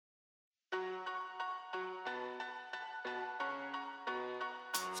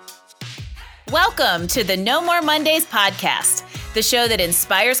Welcome to the No More Mondays podcast, the show that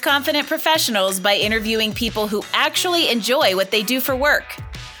inspires confident professionals by interviewing people who actually enjoy what they do for work.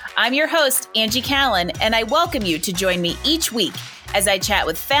 I'm your host, Angie Callen, and I welcome you to join me each week as I chat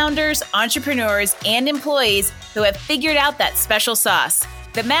with founders, entrepreneurs, and employees who have figured out that special sauce,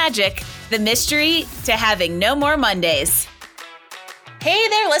 the magic, the mystery to having no more Mondays. Hey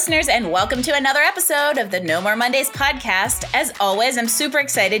there, listeners, and welcome to another episode of the No More Mondays podcast. As always, I'm super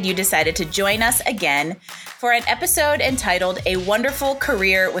excited you decided to join us again for an episode entitled A Wonderful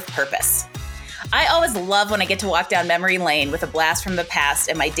Career with Purpose. I always love when I get to walk down memory lane with a blast from the past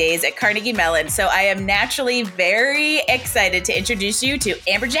and my days at Carnegie Mellon, so I am naturally very excited to introduce you to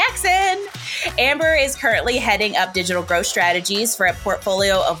Amber Jackson. Amber is currently heading up digital growth strategies for a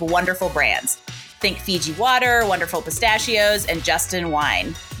portfolio of wonderful brands. Think Fiji Water, Wonderful Pistachios, and Justin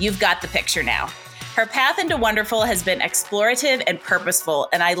Wine. You've got the picture now. Her path into Wonderful has been explorative and purposeful,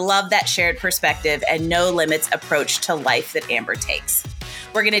 and I love that shared perspective and no limits approach to life that Amber takes.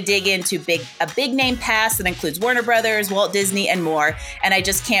 We're going to dig into a big name past that includes Warner Brothers, Walt Disney, and more, and I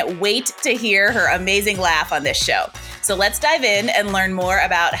just can't wait to hear her amazing laugh on this show. So let's dive in and learn more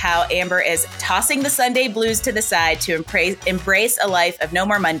about how Amber is tossing the Sunday blues to the side to embrace a life of no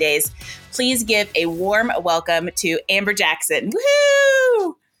more Mondays. Please give a warm welcome to Amber Jackson.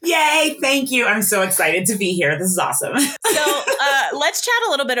 Woohoo! Yay, thank you. I'm so excited to be here. This is awesome. So let's chat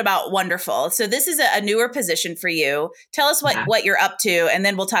a little bit about Wonderful. So this is a newer position for you. Tell us what you're up to, and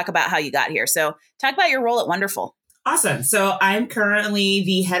then we'll talk about how you got here. So talk about your role at Wonderful. Awesome. So I'm currently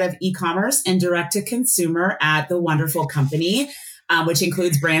the head of e-commerce and direct-to-consumer at the Wonderful Company, which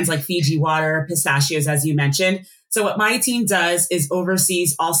includes brands like Fiji Water, Pistachios, as you mentioned. So what my team does is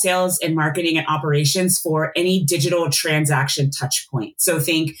oversees all sales and marketing and operations for any digital transaction touch point. So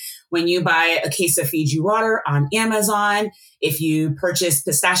think when you buy a case of Fiji Water on Amazon, if you purchase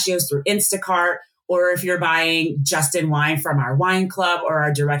pistachios through Instacart, or if you're buying Justin Wine from our wine club or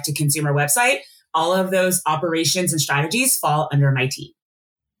our direct-to-consumer website, all of those operations and strategies fall under my team.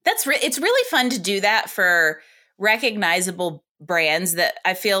 It's really fun to do that for recognizable brands that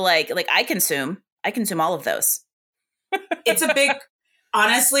I feel like I consume all of those. It's a big,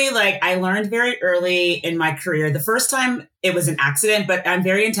 honestly, I learned very early in my career. The first time it was an accident, but I'm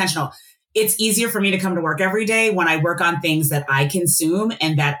very intentional. It's easier for me to come to work every day when I work on things that I consume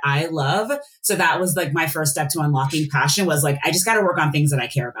and that I love. So that was my first step to unlocking passion was I just got to work on things that I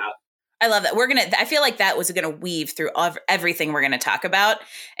care about. I love that. I feel like that was going to weave through everything we're going to talk about,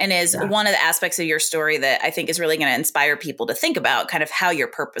 and is one of the aspects of your story that I think is really going to inspire people to think about kind of how you're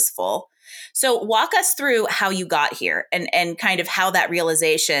purposeful. So walk us through how you got here and kind of how that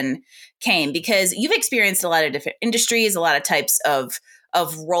realization came, because you've experienced a lot of different industries, a lot of types of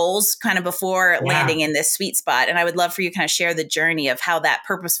roles kind of before landing in this sweet spot. And I would love for you to kind of share the journey of how that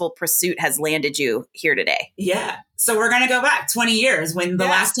purposeful pursuit has landed you here today. Yeah. So we're going to go back 20 years when the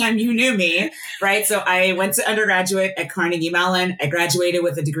last time you knew me, right? So I went to undergraduate at Carnegie Mellon. I graduated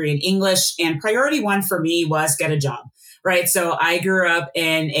with a degree in English, and priority one for me was get a job. Right. So I grew up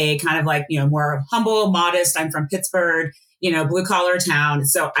in a kind of more humble, modest. I'm from Pittsburgh, blue collar town.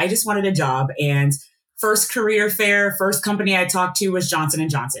 So I just wanted a job. And first career fair, first company I talked to was Johnson &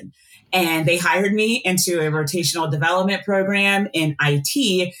 Johnson. And they hired me into a rotational development program in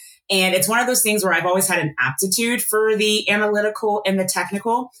IT. And it's one of those things where I've always had an aptitude for the analytical and the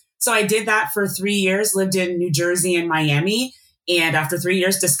technical. So I did that for 3 years, lived in New Jersey and Miami. And after 3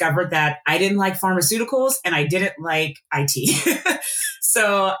 years, discovered that I didn't like pharmaceuticals and I didn't like IT.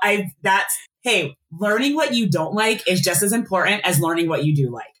 So learning what you don't like is just as important as learning what you do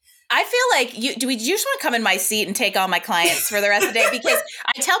like. I feel like you just want to come in my seat and take all my clients for the rest of the day? Because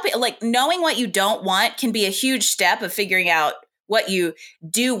I tell people, knowing what you don't want can be a huge step of figuring out what you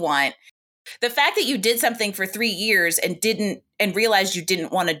do want. The fact that you did something for 3 years and realized you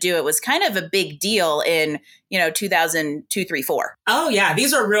didn't want to do it was kind of a big deal in, 2002, 3, 4. Oh yeah.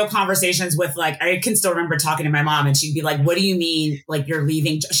 These are real conversations with I can still remember talking to my mom, and she'd be like, what do you mean? You're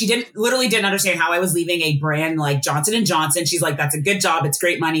leaving? She didn't understand how I was leaving a brand like Johnson & Johnson. She's like, that's a good job. It's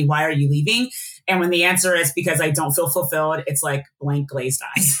great money. Why are you leaving? And when the answer is because I don't feel fulfilled, it's blank glazed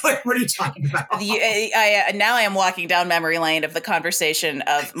eyes. What are you talking about? Now I am walking down memory lane of the conversation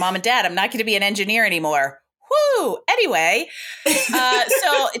of mom and dad. I'm not going to be an engineer anymore. Woo! Anyway,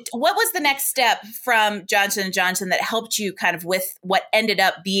 so what was the next step from Johnson & Johnson that helped you kind of with what ended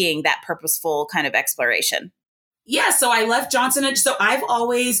up being that purposeful kind of exploration? Yeah, so I left Johnson. So I've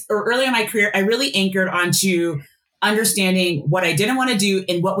always, or early in my career, I really anchored onto understanding what I didn't want to do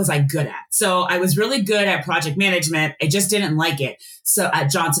and what was I good at. So I was really good at project management. I just didn't like it. So at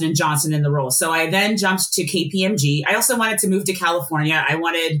Johnson & Johnson in the role. So I then jumped to KPMG. I also wanted to move to California. I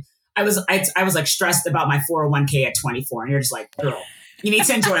wanted I was like stressed about my 401k at 24. And you're just like, girl, you need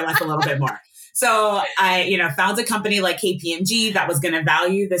to enjoy life a little bit more. So I, found a company like KPMG that was going to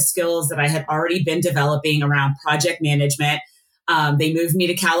value the skills that I had already been developing around project management. They moved me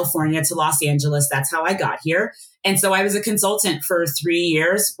to California, to Los Angeles. That's how I got here. And so I was a consultant for 3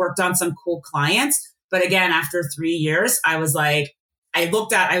 years, worked on some cool clients. But again, after 3 years, I was like, I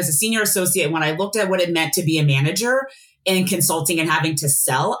was a senior associate. When I looked at what it meant to be a manager in consulting and having to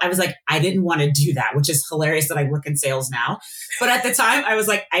sell, I was like, I didn't want to do that, which is hilarious that I work in sales now. But at the time I was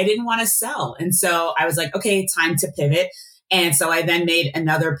like, I didn't want to sell. And so I was like, okay, time to pivot. And so I then made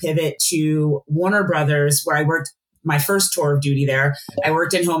another pivot to Warner Brothers, where I worked my first tour of duty there. I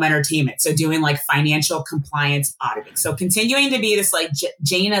worked in home entertainment. So doing like financial compliance auditing. So continuing to be this like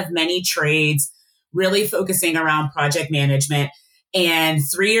Jane of many trades, really focusing around project management. And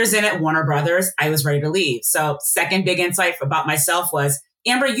 3 years in at Warner Brothers, I was ready to leave. So second big insight about myself was,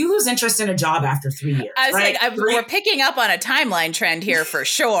 Amber, you lose interest in a job after 3 years. I was right? like, we're picking up on a timeline trend here for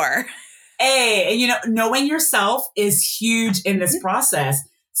sure. Hey, and knowing yourself is huge in this process.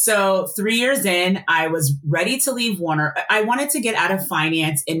 So 3 years in, I was ready to leave Warner. I wanted to get out of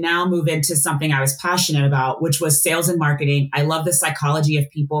finance and now move into something I was passionate about, which was sales and marketing. I love the psychology of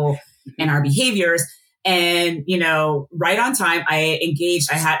people and our behaviors. And, right on time, I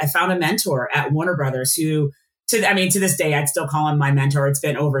found a mentor at Warner Brothers who, to this day, I'd still call him my mentor. It's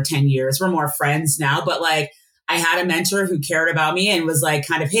been over 10 years. We're more friends now, but like I had a mentor who cared about me and was like,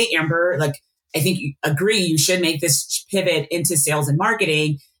 kind of, hey, Amber, like, I think you agree you should make this pivot into sales and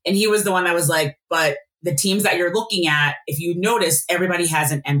marketing. And he was the one that was like, but the teams that you're looking at, if you notice, everybody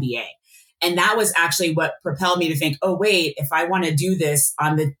has an MBA. And that was actually what propelled me to think, oh, wait, if I want to do this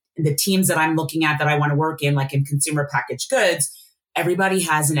on the teams that I'm looking at that I want to work in, like in consumer packaged goods, everybody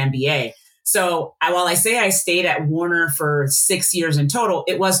has an MBA. So while I say I stayed at Warner for 6 years in total,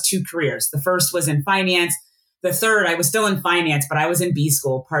 it was 2 careers. The first was in finance. The third, I was still in finance, but I was in B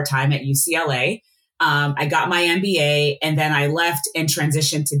school part-time at UCLA. I got my MBA and then I left and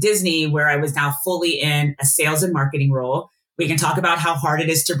transitioned to Disney, where I was now fully in a sales and marketing role. We can talk about how hard it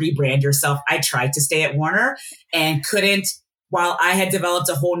is to rebrand yourself. I tried to stay at Warner and couldn't, while I had developed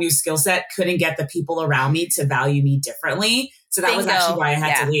a whole new skill set, couldn't get the people around me to value me differently. So that was actually why I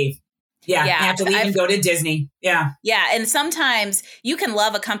had to leave. Yeah, I had to leave and go to Disney. Yeah. Yeah. And sometimes you can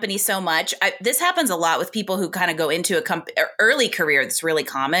love a company so much. This happens a lot with people who kind of go into a early career. That's really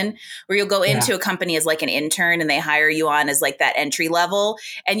common, where you'll go into a company as like an intern and they hire you on as like that entry level.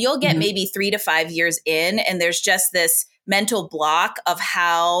 And you'll get maybe 3 to 5 years in, and there's just this mental block of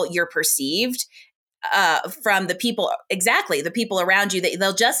how you're perceived from the people, the people around you, that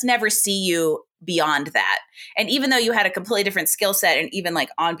they'll just never see you beyond that. And even though you had a completely different skill set and even like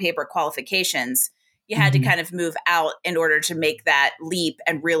on paper qualifications, you had to kind of move out in order to make that leap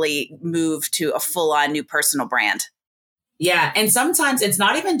and really move to a full on new personal brand. Yeah. And sometimes it's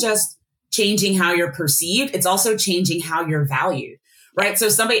not even just changing how you're perceived, it's also changing how you're valued, right? So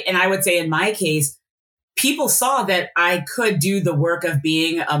and I would say in my case, people saw that I could do the work of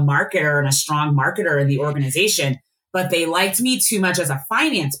being a marketer and a strong marketer in the organization, but they liked me too much as a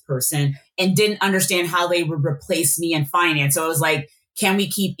finance person and didn't understand how they would replace me in finance. So it was like, can we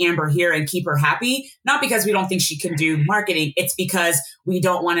keep Amber here and keep her happy? Not because we don't think she can do marketing. It's because we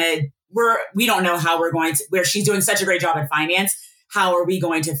don't know how we're going to, where she's doing such a great job in finance. How are we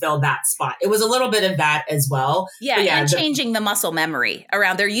going to fill that spot? It was a little bit of that as well. Yeah, and changing the muscle memory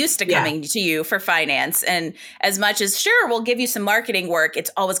around. They're used to coming to you for finance. And as much as, sure, we'll give you some marketing work,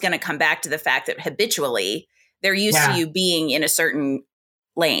 it's always going to come back to the fact that habitually they're used to you being in a certain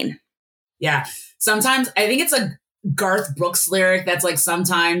lane. Yeah. Sometimes I think it's a Garth Brooks lyric that's like,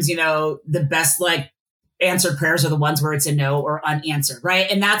 sometimes, the best like answered prayers are the ones where it's a no or unanswered,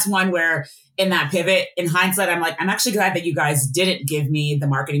 right? And that's one where in that pivot, in hindsight, I'm like, I'm actually glad that you guys didn't give me the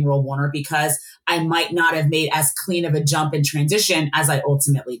marketing role, Warner, because I might not have made as clean of a jump and transition as I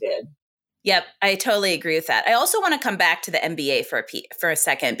ultimately did. Yep, I totally agree with that. I also want to come back to the MBA for a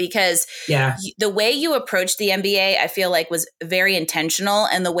second, because the way you approached the MBA, I feel like was very intentional,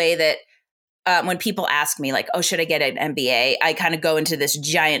 and the way that when people ask me like, oh, should I get an MBA? I kind of go into this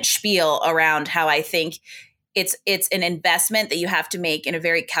giant spiel around how I think it's an investment that you have to make in a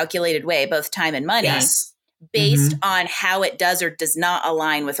very calculated way, both time and money, based on how it does or does not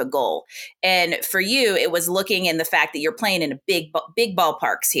align with a goal. And for you, it was looking in the fact that you're playing in a big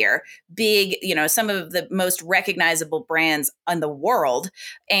ballparks here, some of the most recognizable brands in the world,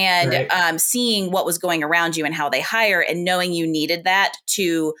 and seeing what was going around you and how they hire, and knowing you needed that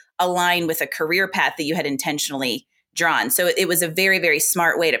to align with a career path that you had intentionally drawn. So it was a very, very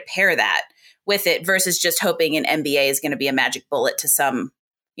smart way to pair that with it, versus just hoping an MBA is going to be a magic bullet to some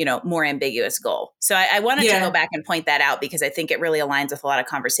more ambiguous goal. So I wanted to go back and point that out because I think it really aligns with a lot of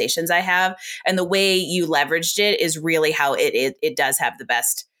conversations I have. And the way you leveraged it is really how it does have the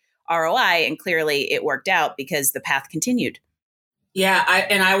best ROI. And clearly it worked out because the path continued. Yeah.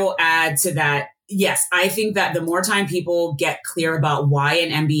 I will add to that. Yes, I think that the more time people get clear about why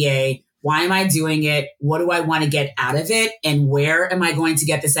an MBA, why am I doing it? What do I want to get out of it? And where am I going to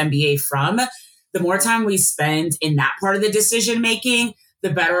get this MBA from? The more time we spend in that part of the decision making,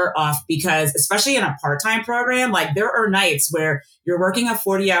 the better off, because especially in a part-time program, like there are nights where you're working a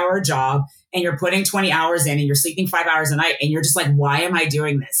 40-hour job and you're putting 20 hours in and you're sleeping 5 hours a night and you're just like, why am I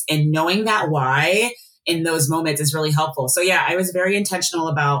doing this? And knowing that why in those moments is really helpful. So yeah, I was very intentional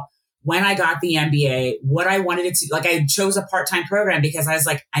about when I got the MBA, what I wanted it to, like I chose a part-time program because I was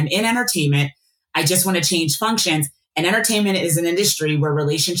like, I'm in entertainment. I just want to change functions. And entertainment is an industry where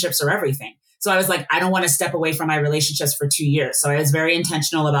relationships are everything. So I was like, I don't want to step away from my relationships for 2 years. So I was very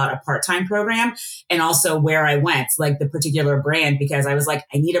intentional about a part-time program and also where I went, like the particular brand, because I was like,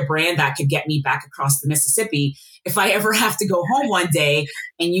 I need a brand that could get me back across the Mississippi if I ever have to go home one day.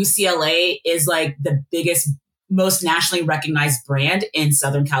 And UCLA is like the biggest, most nationally recognized brand in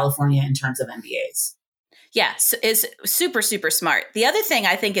Southern California in terms of MBAs. Yeah, is super, super smart. The other thing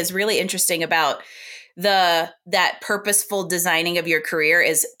I think is really interesting about that purposeful designing of your career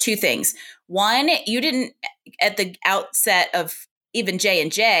is two things. One, you didn't at the outset of even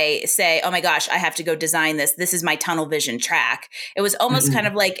J&J say, oh my gosh, I have to go design this. This is my tunnel vision track. It was almost kind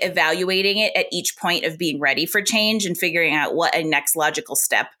of like evaluating it at each point of being ready for change and figuring out what a next logical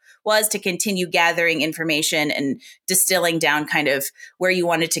step was to continue gathering information and distilling down kind of where you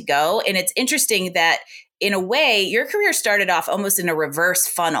wanted to go. And it's interesting that in a way, your career started off almost in a reverse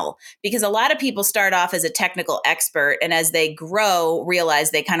funnel because a lot of people start off as a technical expert and as they grow, realize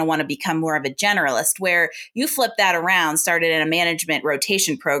they kind of want to become more of a generalist, where you flip that around, started in a management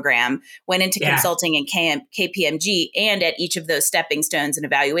rotation program, went into consulting and KPMG, and at each of those stepping stones and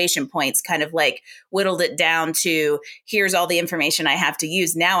evaluation points, kind of like whittled it down to here's all the information I have to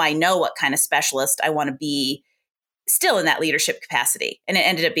use. Now I know what kind of specialist I want to be still in that leadership capacity. And it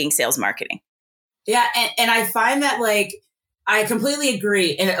ended up being sales marketing. Yeah. And I find that like, I completely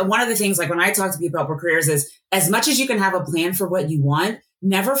agree. And one of the things, like when I talk to people about careers is as much as you can have a plan for what you want,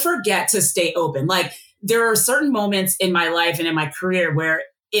 never forget to stay open. Like there are certain moments in my life and in my career where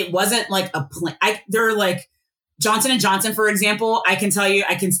it wasn't like a plan. There are like Johnson & Johnson, for example, I can tell you,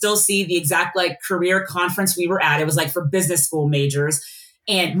 I can still see the exact like career conference we were at. It was like for business school majors.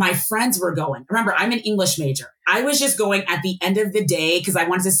 And my friends were going. Remember, I'm an English major. I was just going at the end of the day because I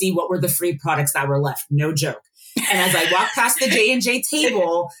wanted to see what were the free products that were left. No joke. And as I walked past the J&J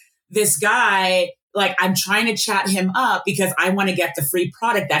table, this guy, like I'm trying to chat him up because I want to get the free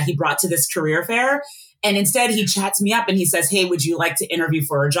product that he brought to this career fair. And instead he chats me up and he says, hey, would you like to interview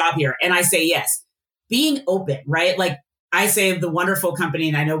for a job here? And I say, yes. Being open, right? Like I say the wonderful company,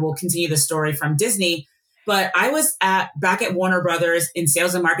 and I know we'll continue the story from Disney, but I was back at Warner Brothers in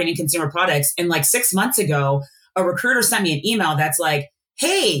sales and marketing consumer products. And like 6 months ago, a recruiter sent me an email that's like,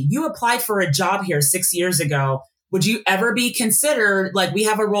 hey, you applied for a job here 6 years ago. Would you ever be considered, like we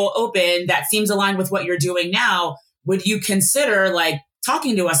have a role open that seems aligned with what you're doing now. Would you consider like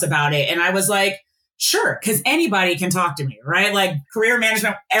talking to us about it? And I was like, sure, because anybody can talk to me, right? Like career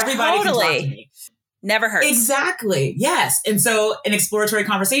management, everybody can talk to me. Never hurts. Exactly. Yes. And so an exploratory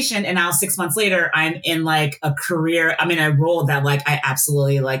conversation. And now 6 months later, I'm in like a career. I'm in a role that like I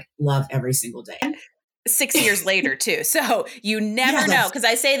absolutely like love every single day. 6 years later too. So you never know. Cause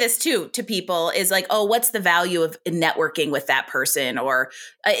I say this too, to people is like, oh, what's the value of networking with that person? Or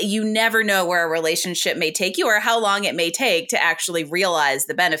you never know where a relationship may take you or how long it may take to actually realize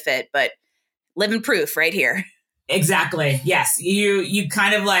the benefit, but living proof right here. Exactly. Yes. You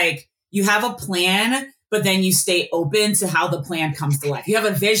kind of like, you have a plan, but then you stay open to how the plan comes to life. You have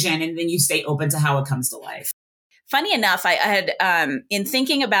a vision and then you stay open to how it comes to life. Funny enough, I had, in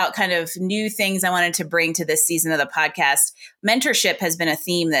thinking about kind of new things I wanted to bring to this season of the podcast, mentorship has been a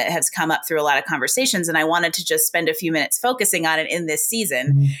theme that has come up through a lot of conversations. And I wanted to just spend a few minutes focusing on it in this season.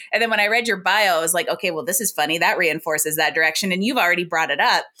 Mm-hmm. And then when I read your bio, I was like, okay, well, this is funny. That reinforces that direction. And you've already brought it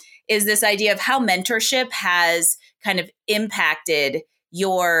up, is this idea of how mentorship has kind of impacted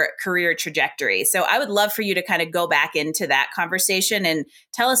your career trajectory. So I would love for you to kind of go back into that conversation and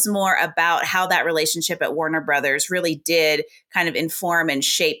tell us more about how that relationship at Warner Brothers really did kind of inform and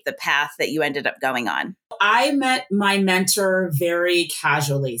shape the path that you ended up going on. I met my mentor very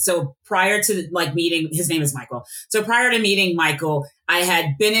casually. So prior to like meeting, his name is Michael. So prior to meeting Michael, I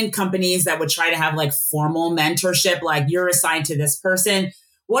had been in companies that would try to have like formal mentorship, like you're assigned to this person.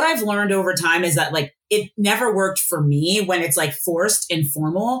 what I've learned over time is that like, it never worked for me when it's like forced and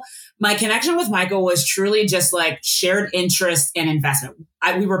formal. My connection with Michael was truly just like shared interest and investment.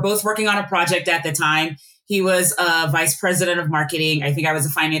 We were both working on a project at the time. He was a vice president of marketing. I think I was a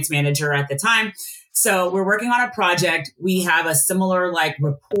finance manager at the time. So we're working on a project. We have a similar like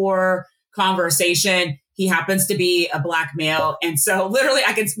rapport conversation. He happens to be a Black male. And so literally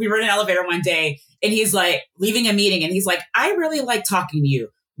we were in an elevator one day and he's like leaving a meeting and he's like, I really like talking to you.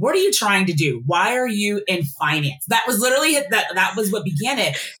 What are you trying to do? Why are you in finance? That was literally that was what began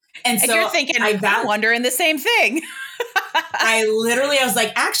it. And so you're thinking, I'm wondering the same thing. I was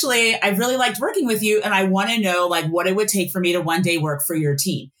like, actually, I really liked working with you. And I want to know like what it would take for me to one day work for your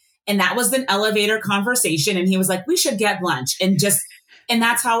team. And that was an elevator conversation. And he was like, we should get lunch. And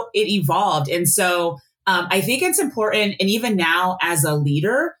that's how it evolved. And so I think it's important. And even now as a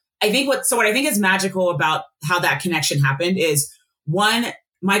leader, what I think is magical about how that connection happened is one,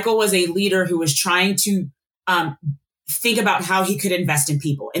 Michael was a leader who was trying to think about how he could invest in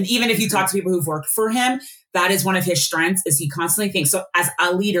people. And even if you talk to people who've worked for him, that is one of his strengths is he constantly thinks. So as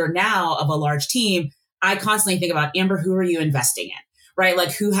a leader now of a large team, I constantly think about, Amber, who are you investing in, right?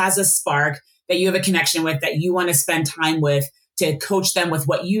 Like who has a spark that you have a connection with that you want to spend time with to coach them with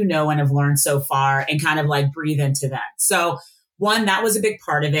what you know and have learned so far and kind of like breathe into that. So one, that was a big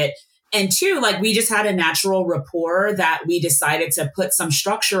part of it. And two, like we just had a natural rapport that we decided to put some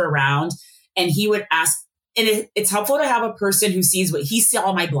structure around. And he would ask, and it's helpful to have a person who sees what he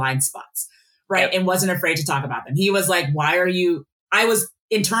saw my blind spots, right? Yep. And wasn't afraid to talk about them. He was like, I was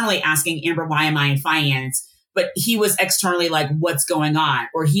internally asking Amber, why am I in finance? But he was externally like, what's going on?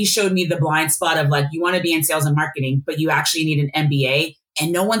 Or he showed me the blind spot of like, you want to be in sales and marketing, but you actually need an MBA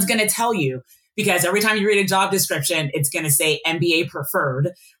and no one's going to tell you. Because every time you read a job description, it's going to say MBA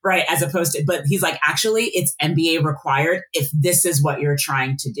preferred, right? As opposed to, but he's like, actually, it's MBA required if this is what you're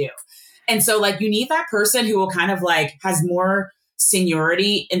trying to do. And so like, you need that person who will kind of like has more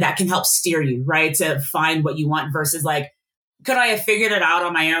seniority and that can help steer you, right? To find what you want versus like, could I have figured it out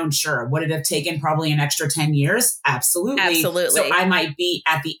on my own? Sure. Would it have taken probably an extra 10 years? Absolutely. Absolutely. So I might be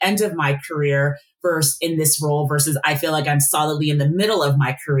at the end of my career versus in this role versus I feel like I'm solidly in the middle of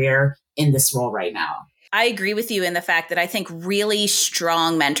my career in this role right now. I agree with you in the fact that I think really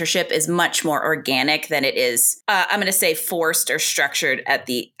strong mentorship is much more organic than it is, I'm going to say forced or structured at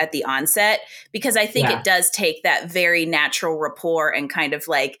the onset, because I think it does take that very natural rapport and kind of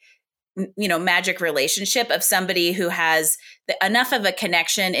like, magic relationship of somebody who has enough of a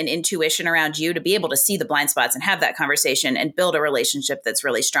connection and intuition around you to be able to see the blind spots and have that conversation and build a relationship that's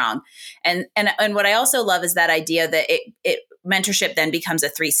really strong. And what I also love is that idea that it mentorship then becomes a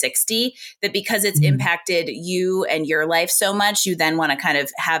 360, that because it's impacted you and your life so much, you then want to kind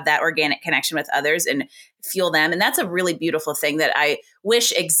of have that organic connection with others and fuel them. And that's a really beautiful thing that I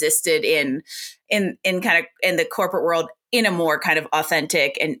wish existed in the corporate world in a more kind of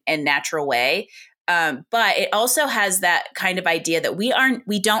authentic and natural way. But it also has that kind of idea that we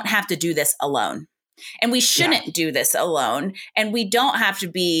don't have to do this alone. And we shouldn't do this alone. And we don't have to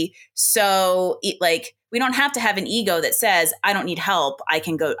be so like, we don't have to have an ego that says, I don't need help. I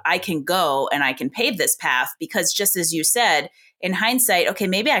can go and I can pave this path, because just as you said, in hindsight, okay,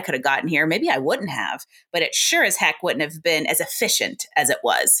 maybe I could have gotten here. Maybe I wouldn't have, but it sure as heck wouldn't have been as efficient as it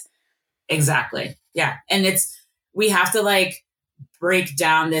was. Exactly. Yeah. And we have to like break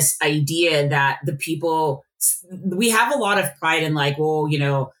down this idea that we have a lot of pride in like, well,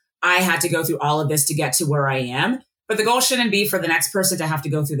 I had to go through all of this to get to where I am, but the goal shouldn't be for the next person to have to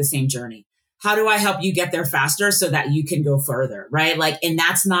go through the same journey. How do I help you get there faster so that you can go further? Right. Like, and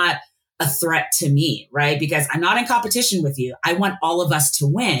that's not a threat to me, right? Because I'm not in competition with you. I want all of us to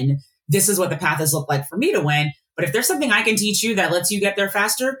win. This is what the path has looked like for me to win. But if there's something I can teach you that lets you get there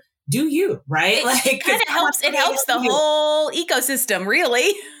faster, do you, right? Like, it helps the whole ecosystem,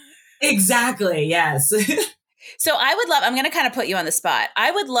 really. Exactly. Yes. So I'm going to kind of put you on the spot. I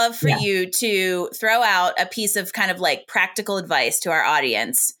would love for you to throw out a piece of kind of like practical advice to our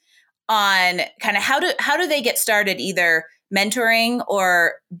audience on kind of how do they get started either mentoring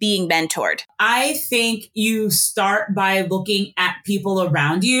or being mentored? I think you start by looking at people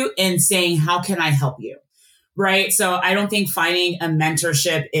around you and saying, how can I help you? Right. So I don't think finding a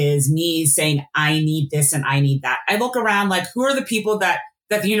mentorship is me saying, I need this and I need that. I look around like, who are the people that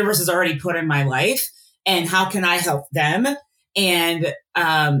the universe has already put in my life and how can I help them? And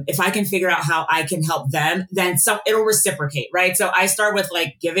if I can figure out how I can help them, then it'll reciprocate. Right. So I start with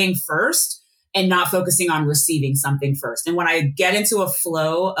like giving first and not focusing on receiving something first. And when I get into a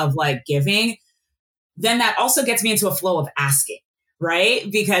flow of like giving, then that also gets me into a flow of asking.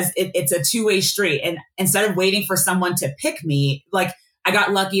 Right. Because it's a two-way street. And instead of waiting for someone to pick me, like I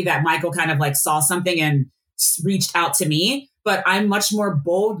got lucky that Michael kind of like saw something and reached out to me, but I'm much more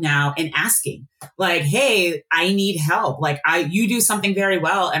bold now in asking like, hey, I need help. Like you do something very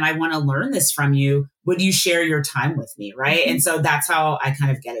well and I want to learn this from you. Would you share your time with me? Right. And so that's how I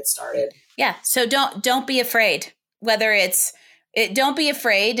kind of get it started. Yeah. So don't be afraid, don't be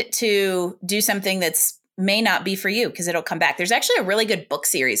afraid to do something that's may not be for you because it'll come back. There's actually a really good book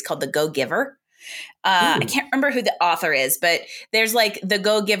series called The Go Giver. I can't remember who the author is, but there's like The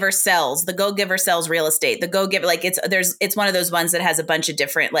Go Giver sells real estate. The Go Giver, like it's one of those ones that has a bunch of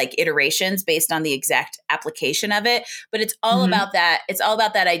different like iterations based on the exact application of it. But it's all about that. It's all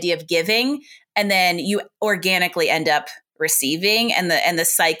about that idea of giving, and then you organically end up receiving, and the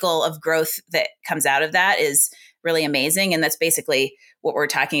cycle of growth that comes out of that is really amazing. And that's basically what we're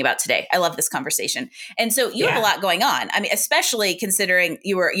talking about today. I love this conversation. And so you have a lot going on. I mean, especially considering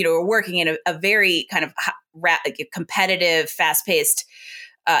you were working in a very kind of competitive, fast-paced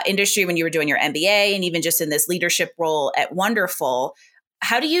industry when you were doing your MBA, and even just in this leadership role at Wonderful.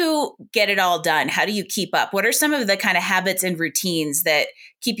 How do you get it all done? How do you keep up? What are some of the kind of habits and routines that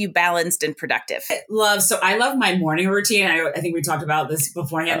keep you balanced and productive? I love my morning routine. I think we talked about this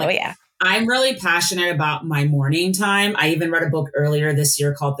beforehand. I'm really passionate about my morning time. I even read a book earlier this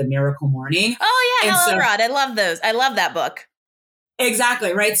year called The Miracle Morning. Oh yeah, Helen Rod. I love those. I love that book.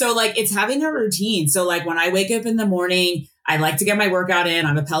 Exactly, right? So like it's having a routine. So like when I wake up in the morning, I like to get my workout in.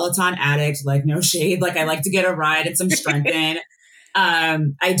 I'm a Peloton addict, like no shade. Like I like to get a ride and some strength in.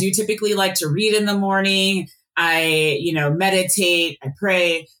 I do typically like to read in the morning. I, meditate, I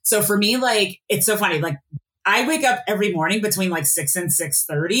pray. So for me, like, it's so funny. Like I wake up every morning between like 6 and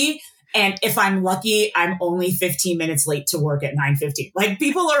 6:30. And if I'm lucky, I'm only 15 minutes late to work at 9:15. Like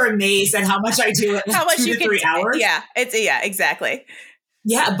people are amazed at how much I do it. How much 2 to 3 hours. Yeah, exactly.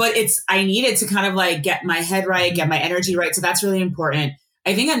 Yeah, but I needed to kind of like get my head right, get my energy right. So that's really important.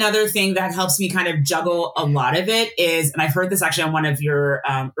 I think another thing that helps me kind of juggle a lot of it is, and I've heard this actually on one of your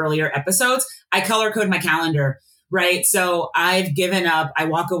earlier episodes, I color code my calendar, right? So I've given up. I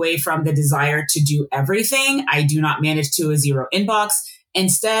walk away from the desire to do everything. I do not manage to a zero inbox.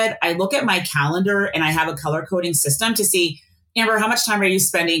 Instead, I look at my calendar and I have a color coding system to see, Amber, how much time are you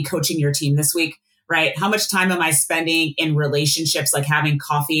spending coaching your team this week, right? How much time am I spending in relationships, like having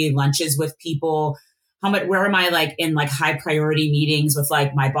coffee, lunches with people? Where am I like in like high priority meetings with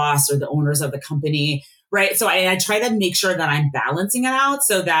like my boss or the owners of the company, right? So I try to make sure that I'm balancing it out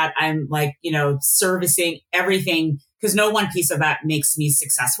so that I'm like, servicing everything, because no one piece of that makes me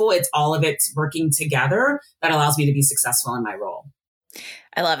successful. It's all of it working together that allows me to be successful in my role.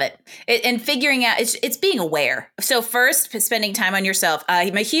 I love it. And figuring out, it's being aware. So first, spending time on yourself.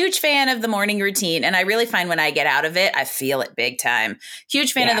 I'm a huge fan of the morning routine. And I really find when I get out of it, I feel it big time.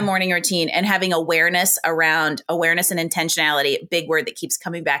 Huge fan of the morning routine and having awareness and intentionality, big word that keeps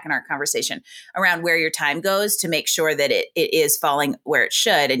coming back in our conversation, around where your time goes to make sure that it is falling where it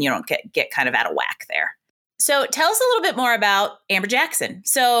should and you don't get kind of out of whack there. So tell us a little bit more about Amber Jackson.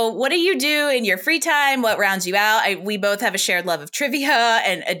 So what do you do in your free time? What rounds you out? We both have a shared love of trivia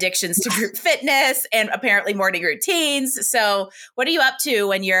and addictions to group fitness and apparently morning routines. So what are you up to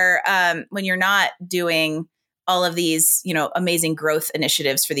when you're not doing all of these, amazing growth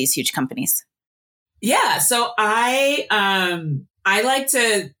initiatives for these huge companies? Yeah. So I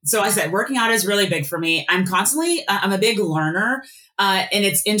said, working out is really big for me. I'm a big learner. And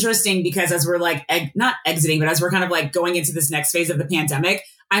it's interesting because as we're like, not exiting, but as we're kind of like going into this next phase of the pandemic,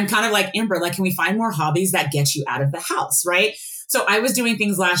 I'm kind of like, Amber, like, can we find more hobbies that get you out of the house? Right. So I was doing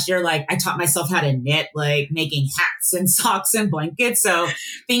things last year, like I taught myself how to knit, like making hats and socks and blankets. So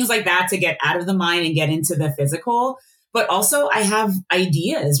things like that to get out of the mind and get into the physical. But also I have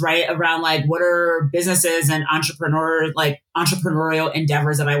ideas, right, around like what are businesses and entrepreneurial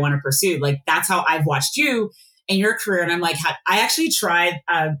endeavors that I want to pursue. Like that's how I've watched you in your career. And I'm like, I actually tried,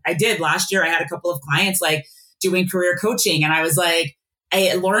 I did last year. I had a couple of clients like doing career coaching. And I was like,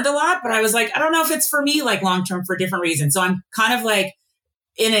 I learned a lot, but I was like, I don't know if it's for me, like long-term for different reasons. So I'm kind of like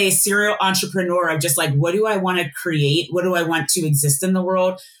in a serial entrepreneur of just like, what do I want to create? What do I want to exist in the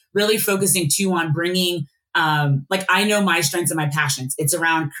world? Really focusing too on bringing like I know my strengths and my passions. It's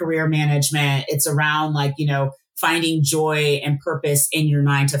around career management. It's around like, finding joy and purpose in your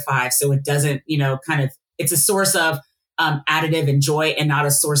 9 to 5. So it doesn't, it's a source of additive and joy and not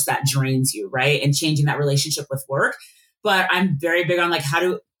a source that drains you. Right. And changing that relationship with work. But I'm very big on like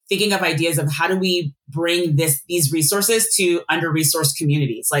thinking of ideas of how do we bring these resources to under-resourced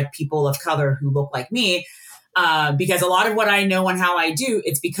communities, like people of color who look like me. Because a lot of what I know and how I do,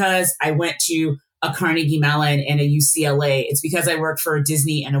 it's because I went to a Carnegie Mellon and a UCLA. It's because I work for a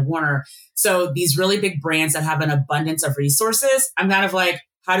Disney and a Warner. So these really big brands that have an abundance of resources, I'm kind of like,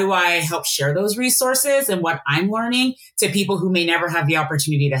 how do I help share those resources and what I'm learning to people who may never have the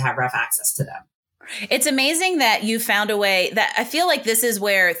opportunity to have rough access to them? It's amazing that you found a way that I feel like this is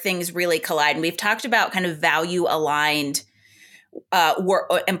where things really collide. And we've talked about kind of value aligned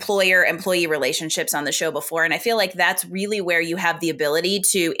employer-employee relationships on the show before. And I feel like that's really where you have the ability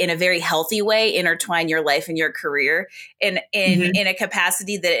to, in a very healthy way, intertwine your life and your career in a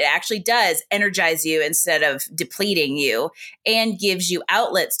capacity that it actually does energize you instead of depleting you, and gives you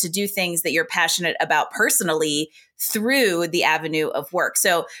outlets to do things that you're passionate about personally through the avenue of work.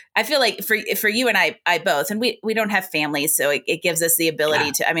 So I feel like for you and I both, and we don't have families, so it gives us the ability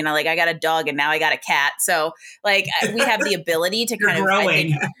to, I mean, like I got a dog and now I got a cat. So like we have the ability to kind of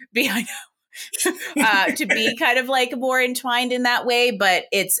to be kind of like more entwined in that way. But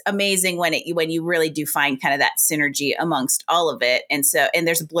it's amazing when you really do find kind of that synergy amongst all of it. And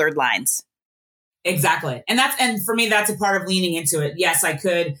there's blurred lines. Exactly. And for me, that's a part of leaning into it. Yes, I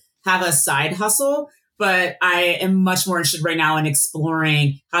could have a side hustle, but I am much more interested right now in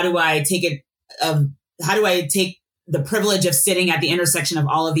exploring how do I take the privilege of sitting at the intersection of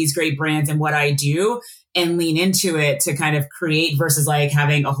all of these great brands and what I do and lean into it to kind of create versus like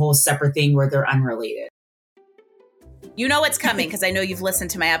having a whole separate thing where they're unrelated. You know what's coming because I know you've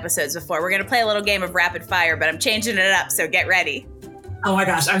listened to my episodes before. We're going to play a little game of rapid fire, but I'm changing it up, so get ready. Oh my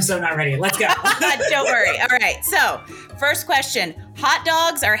gosh, I'm so not ready. Let's go. Don't worry. All right. So first question, hot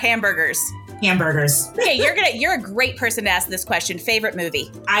dogs or hamburgers? Hamburgers. Okay, you're a great person to ask this question. Favorite movie?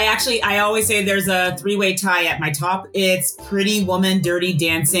 I always say there's a 3-way tie at my top. It's Pretty Woman, Dirty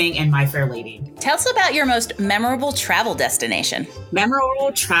Dancing, and My Fair Lady. Tell us about your most memorable travel destination.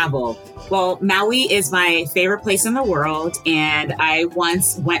 Memorable travel. Well, Maui is my favorite place in the world, and I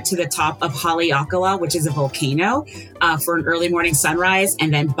once went to the top of Haleakala, which is a volcano, for an early morning sunrise,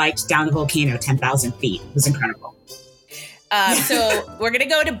 and then biked down the volcano 10,000 feet. It was incredible. So we're going to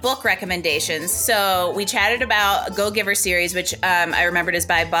go to book recommendations. So we chatted about Go Giver series, which I remembered is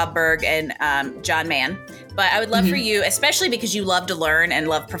by Bob Burg and John Mann. But I would love for you, especially because you love to learn and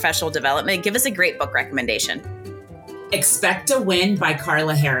love professional development, give us a great book recommendation. Expect to Win by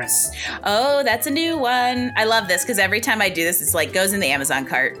Carla Harris. Oh, that's a new one. I love this because every time I do this, it's like goes in the Amazon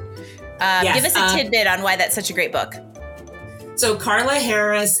cart. Yes, give us a tidbit on why that's such a great book. So Carla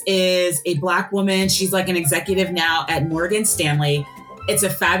Harris is a Black woman. She's like an executive now at Morgan Stanley. It's a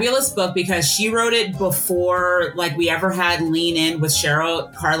fabulous book because she wrote it before like we ever had Lean In with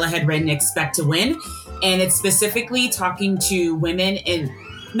Cheryl. Carla had written Expect to Win. And it's specifically talking to women in,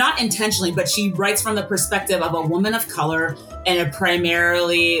 not intentionally, but she writes from the perspective of a woman of color in a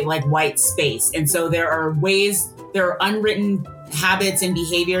primarily like white space. And so there are unwritten habits and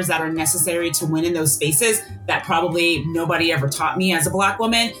behaviors that are necessary to win in those spaces that probably nobody ever taught me as a Black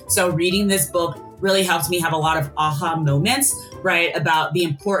woman. So reading this book really helped me have a lot of aha moments, right, about the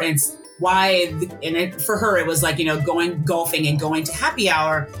importance, for her, it was like, going golfing and going to happy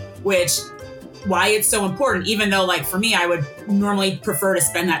hour, why it's so important, even though like for me, I would normally prefer to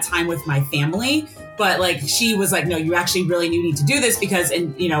spend that time with my family. But like, she was like, no, you actually really need to do this because,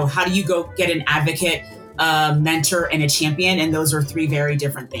 how do you go get an advocate, mentor, and a champion? And those are 3 very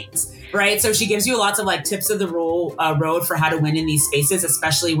different things, right? So she gives you lots of like tips of the road for how to win in these spaces,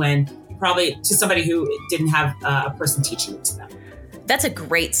 especially when probably to somebody who didn't have a person teaching it to them. That's a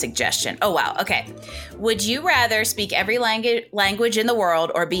great suggestion. Oh, wow. Okay. Would you rather speak every language in the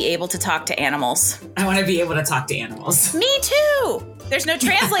world or be able to talk to animals? I want to be able to talk to animals. Me too. There's no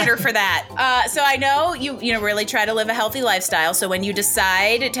translator for that. So I know you really try to live a healthy lifestyle. So when you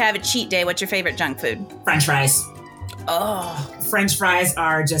decide to have a cheat day, what's your favorite junk food? French fries. Oh. French fries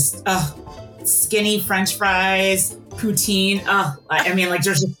are just skinny French fries. Poutine. I mean, like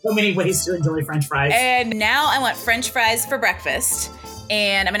there's just so many ways to enjoy French fries. And now I want French fries for breakfast.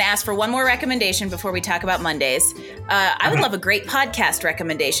 And I'm going to ask for one more recommendation before we talk about Mondays. I would love a great podcast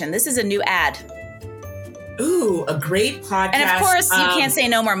recommendation. This is a new ad. Ooh, a great podcast. And of course, you can't say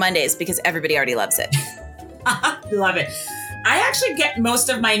no more Mondays because everybody already loves it. Love it. I actually get most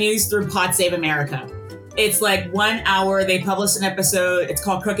of my news through Pod Save America. It's like 1 hour. They publish an episode. It's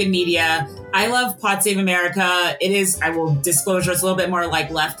called Crooked Media. I love Pod Save America. It is, I will disclosure, it's a little bit more like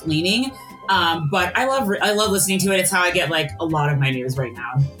left leaning. But I love listening to it. It's how I get like a lot of my news right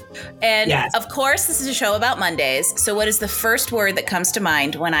now. And yes. Of course, this is a show about Mondays. So what is the first word that comes to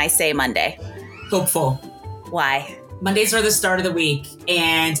mind when I say Monday? Hopeful. Why? Mondays are the start of the week,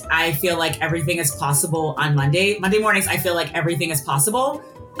 and I feel like everything is possible on Monday. Monday mornings, I feel like everything is possible.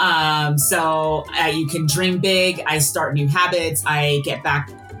 So you can dream big. I start new habits. I get back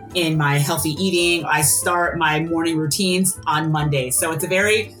in my healthy eating. I start my morning routines on Mondays. So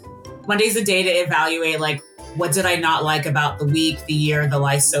Monday's a day to evaluate, like, what did I not like about the week, the year, the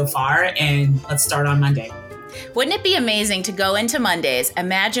life so far? And let's start on Monday. Wouldn't it be amazing to go into Mondays?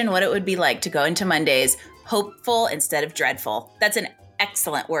 Imagine what it would be like to go into Mondays hopeful instead of dreadful. That's an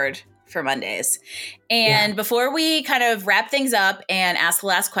excellent word for Mondays. And before we kind of wrap things up and ask the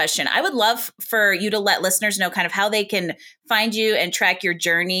last question, I would love for you to let listeners know kind of how they can find you and track your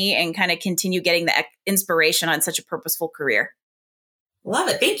journey and kind of continue getting the inspiration on such a purposeful career. Love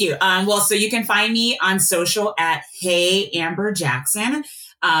it. Thank you. So you can find me on social at Hey Amber Jackson.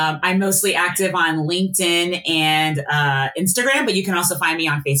 I'm mostly active on LinkedIn and Instagram, but you can also find me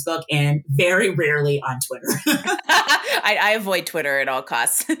on Facebook and very rarely on Twitter. I avoid Twitter at all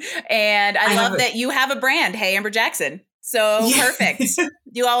costs. And I love that you have a brand, Hey Amber Jackson. So perfect.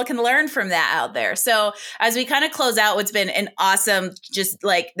 You all can learn from that out there. So as we kind of close out what's been an awesome, just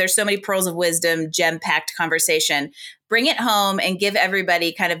like there's so many pearls of wisdom, gem-packed conversation, bring it home and give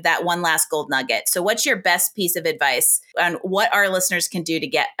everybody kind of that one last gold nugget. So what's your best piece of advice on what our listeners can do to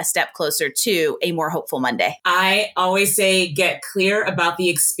get a step closer to a more hopeful Monday? I always say get clear about the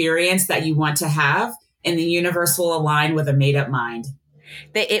experience that you want to have, and the universe will align with a made-up mind.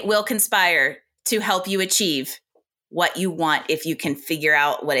 That it will conspire to help you achieve what you want if you can figure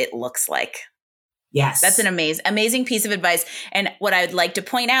out what it looks like. Yes. That's an amazing piece of advice. And what I would like to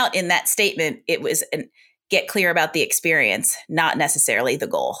point out in that statement, it was get clear about the experience, not necessarily the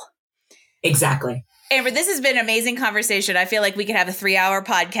goal. Exactly. Amber, this has been an amazing conversation. I feel like we could have a 3-hour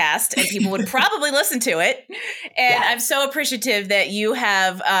podcast and people would probably listen to it. And I'm so appreciative that you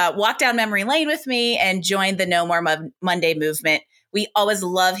have walked down memory lane with me and joined the No More Monday movement. We always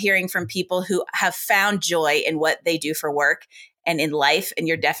love hearing from people who have found joy in what they do for work and in life, and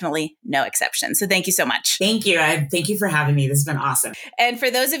you're definitely no exception. So thank you so much. Thank you. Thank you for having me. This has been awesome. And for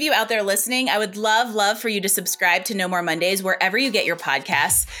those of you out there listening, I would love for you to subscribe to No More Mondays wherever you get your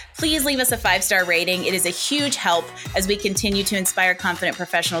podcasts. Please leave us a 5-star rating. It is a huge help as we continue to inspire confident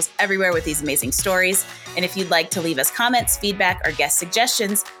professionals everywhere with these amazing stories. And if you'd like to leave us comments, feedback, or guest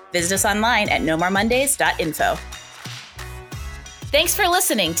suggestions, visit us online at nomoremondays.info. Thanks for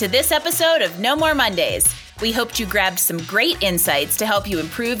listening to this episode of No More Mondays. We hoped you grabbed some great insights to help you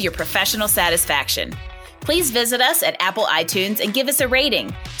improve your professional satisfaction. Please visit us at Apple iTunes and give us a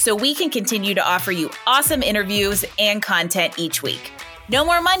rating so we can continue to offer you awesome interviews and content each week. No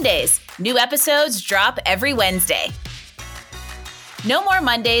More Mondays. New episodes drop every Wednesday. No More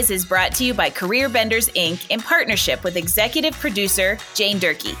Mondays is brought to you by Career Benders, Inc. in partnership with executive producer Jane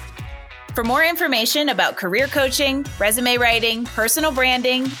Durkee. For more information about career coaching, resume writing, personal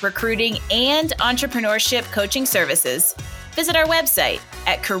branding, recruiting, and entrepreneurship coaching services, visit our website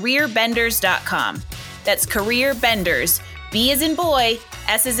at careerbenders.com. That's careerbenders, B as in boy,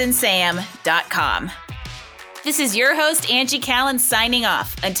 S as in Sam.com. This is your host, Angie Callen, signing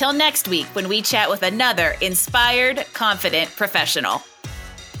off. Until next week when we chat with another inspired, confident professional.